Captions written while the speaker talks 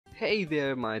Hey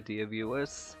there, my dear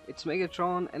viewers. It's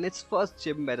Megatron, and it's first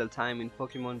gym battle time in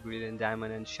Pokemon Brilliant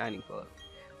Diamond and Shining Pearl.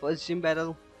 First gym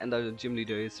battle, and the gym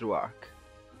leader is Roark.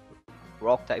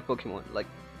 Rock type Pokemon, like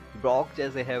Brock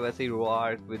जैसे है वैसे ही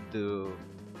Roark with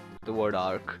the word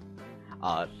arc.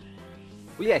 R.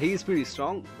 Well, yeah, he is pretty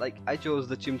strong. Like I chose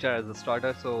the Chimchar as a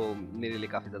starter, so मेरे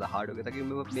लिए काफी ज़्यादा hard हो गया था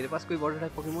क्योंकि मेरे पास कोई water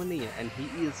type Pokemon नहीं है, and he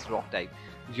is rock type.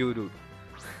 Geodude.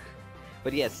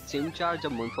 But yes, Chimchar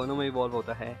जब Monferno में evolve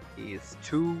होता है, he is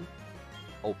too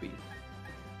OP.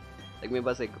 Like मेरे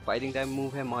पास एक fighting type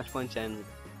move है, March Punch, and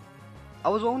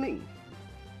I was owning.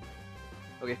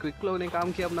 Okay, Quick Claw ने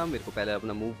काम किया अपना, मेरे को पहले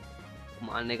अपना move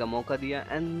मारने का मौका दिया,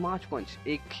 and March Punch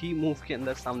एक ही move के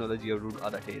अंदर सामने वाला Geodude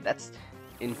आधा hit. That's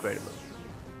incredible.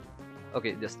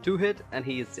 Okay, just 2 hit and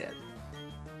he is dead.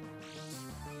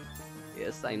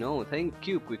 Yes, I know. Thank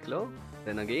you, Quick Claw.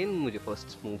 Then again, मुझे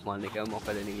first move मारने का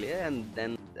मौका देने के लिए, and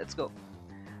then let's go.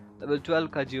 Level 12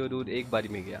 का Geodude एक बारी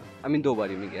में गया. I mean 2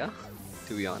 बारी में गया,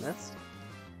 to be honest.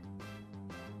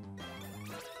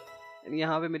 And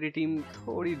यहाँ पे मेरी टीम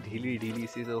थोड़ी ढीली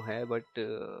सी तो है, but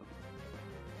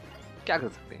क्या कर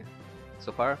सकते हैं?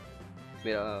 So far,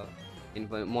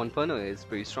 मेरा Monferno is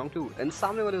pretty strong too. And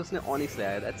सामने वाले उसने Onix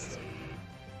लाया. That's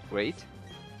great.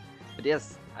 But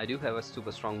yes, I do have a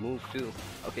super strong move too.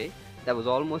 Okay. That was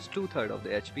almost 2/3 of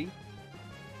the HP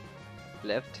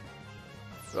left.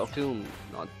 Rock Tomb,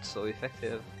 not so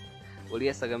effective. Well,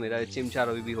 yes, अगर मेरा Chimchar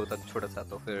अभी भी होता छोटा सा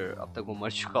तो फिर अब तक वो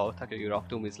मर चुका होता क्योंकि Rock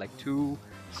Tomb is like too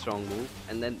strong move.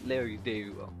 And then there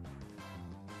you go.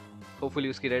 Hopefully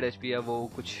उसकी red HP है वो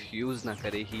कुछ use ना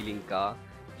करे healing का.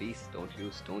 Please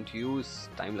don't use.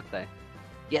 Time लगता है.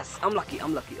 Yes, I'm lucky.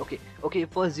 Okay,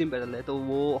 first gym battle है तो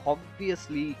वो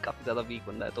obviously काफी ज़्यादा weak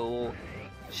बंदा है तो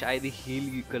शायद ही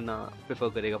हील करना प्रेफर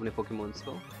करेगा अपने पोकेमॉन्स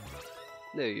को.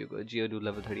 There you go, Geodude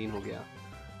level 13 हो गया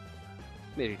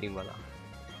मेरी टीम वाला.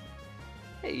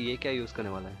 Hey, ये क्या यूज करने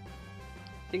वाला है?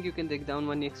 Think you can take down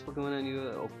one next Pokemon and you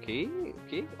okay,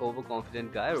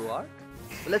 overconfident guy, Roark.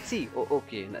 Let's see. Oh,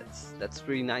 okay, that's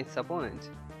pretty nice opponent.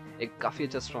 एक काफी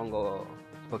अच्छा strong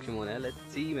Pokemon है.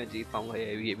 Let's see मैं जीत पाऊंगा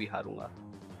या ये भी हारूंगा.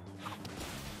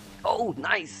 Oh,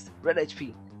 nice, red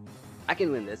HP. I can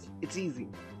win this. It's easy.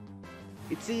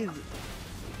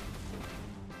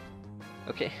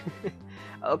 Okay.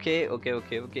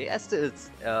 okay. Still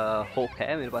hope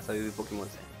है मेरे पास अभी भी Pokemon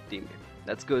है टीम में.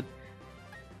 That's good.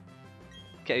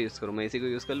 क्या यूज करूँ मैं इसी को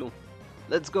यूज कर लूँ.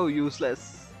 Let's go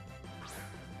useless.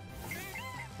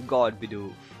 God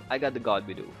Bidoof. I got the God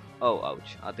Bidoof. Oh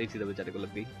ouch. आते ही सीधा बेचारे को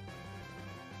लग गई.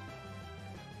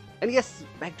 And yes,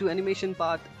 back to animation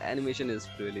part. Animation is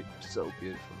really so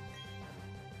beautiful.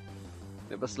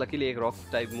 मेरे पास लकीली एक रॉक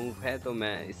टाइप मूव है तो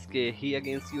मैं इसके ही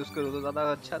अगेंस्ट यूज करूँ तो ज़्यादा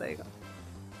अच्छा रहेगा.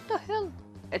 What the hell?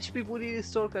 HP पूरी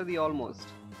रिस्टोर कर दी almost.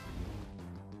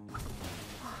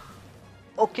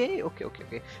 Okay.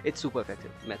 It's super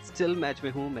effective. मैं स्टिल मैच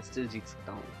में हूँ, मैं स्टिल जीत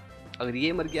सकता हूँ. अगर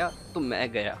ये मर गया तो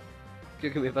मैं गया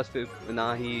क्योंकि मेरे पास फिर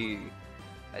ना ही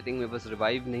I think मेरे पास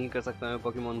रिवाइव नहीं कर सकता मैं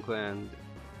पोकेमॉन को. And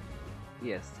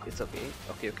yes, it's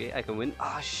okay, I can win.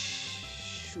 Ah,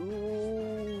 shoot.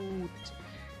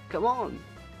 Come on.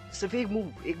 सिर्फ एक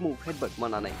मूव हेडबट.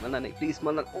 मरना नहीं प्लीज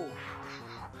मरना.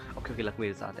 Okay, लक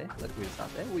मेरे साथ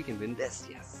है. We can win this.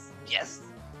 Yes.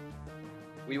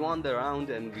 We won the round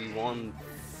and we won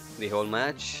the whole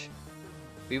match.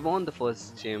 We won the first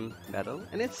gym battle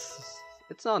and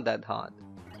it's not that hard.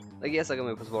 Like yes, अगर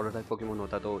मेरे पास water type Pokemon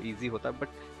होता तो easy होता, but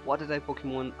water type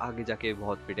Pokemon आगे जाके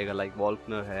बहुत पिटेगा. Like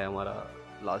Volkner है हमारा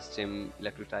last gym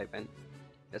electric type and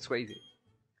that's crazy.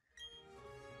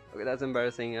 Okay, that's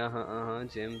embarrassing.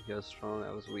 Jim, you're strong.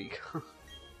 I was weak.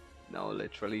 No,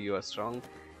 literally, you are strong.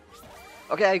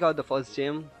 Okay, I got the first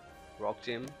gym, rock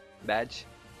gym badge,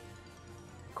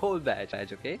 cold badge.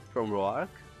 Okay, from Roark.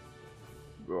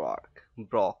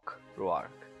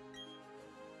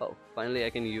 Oh, finally, I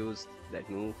can use that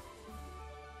move.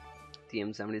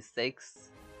 TM76.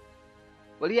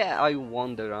 Well, yeah, I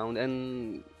won the round,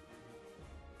 and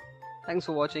thanks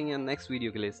for watching. And next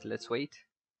video, let's wait.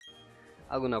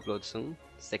 I'm gonna upload soon.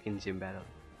 Second gym battle.